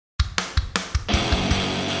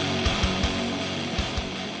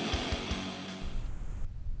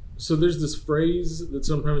So there's this phrase that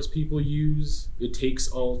sometimes people use, it takes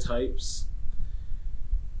all types,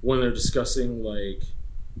 when they're discussing like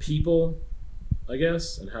people, I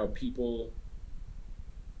guess, and how people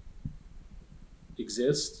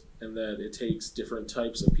exist, and that it takes different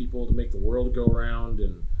types of people to make the world go round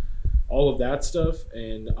and all of that stuff.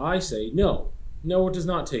 And I say no, it does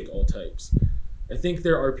not take all types. I think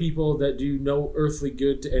there are people that do no earthly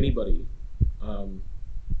good to anybody.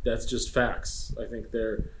 That's just facts. I think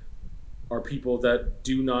there are people that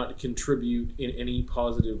do not contribute in any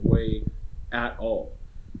positive way at all.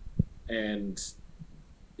 And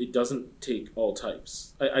it doesn't take all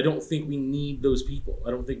types. I don't think we need those people.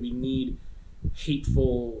 I don't think we need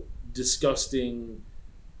hateful, disgusting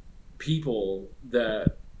people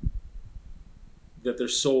that their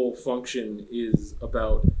sole function is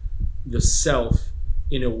about the self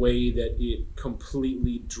in a way that it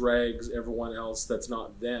completely drags everyone else that's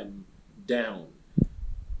not them down.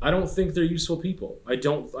 I don't think they're useful people. I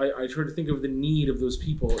try to think of the need of those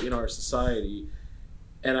people in our society,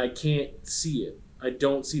 and I can't see it. I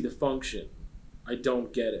don't see the function. I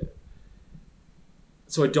don't get it.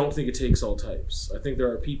 So I don't think it takes all types. I think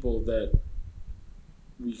there are people that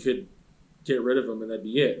we could get rid of them and that'd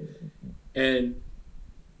be it. And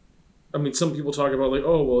I mean, some people talk about like,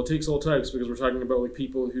 oh, well, it takes all types because we're talking about like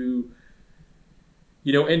people who,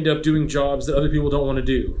 you know, end up doing jobs that other people don't want to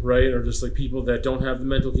do, right? Or just like people that don't have the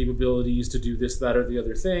mental capabilities to do this, that, or the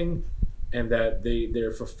other thing, and that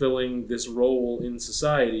they're fulfilling this role in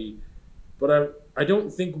society. But I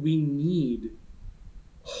don't think we need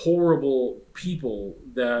horrible people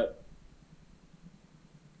that,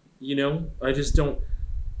 you know, I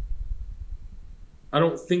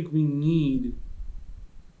don't think we need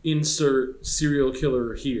insert serial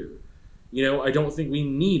killer here. You know, I don't think we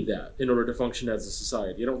need that in order to function as a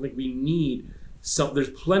society. I don't think we need there's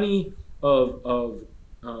plenty of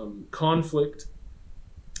conflict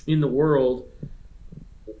in the world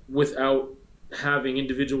without having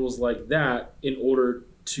individuals like that in order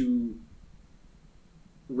to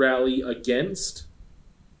rally against.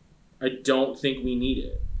 I don't think we need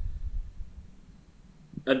it.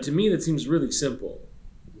 And to me, that seems really simple,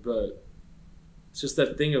 but it's just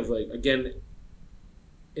that thing of like, again,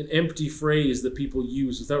 an empty phrase that people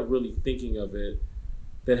use without really thinking of it,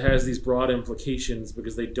 that has these broad implications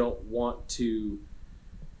because they don't want to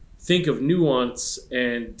think of nuance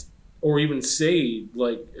and or even say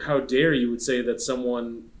like, how dare you would say that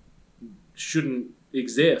someone shouldn't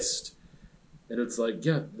exist. And it's like,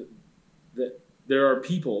 yeah, that there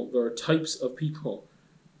are types of people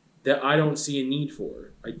that I don't see a need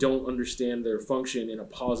for. I don't understand their function in a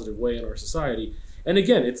positive way in our society. And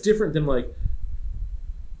again, it's different than like,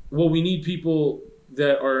 well, we need people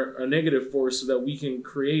that are a negative force so that we can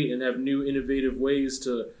create and have new innovative ways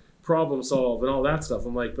to problem solve and all that stuff.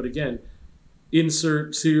 I'm like, but again,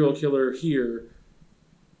 insert serial killer here.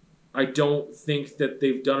 I don't think that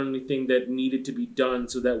they've done anything that needed to be done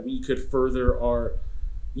so that we could further our,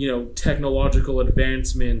 you know, technological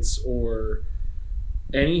advancements or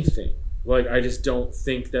anything. Like, I just don't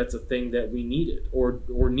think that's a thing that we needed or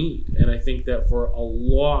need. And I think that for a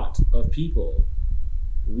lot of people,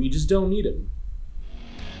 we just don't need them.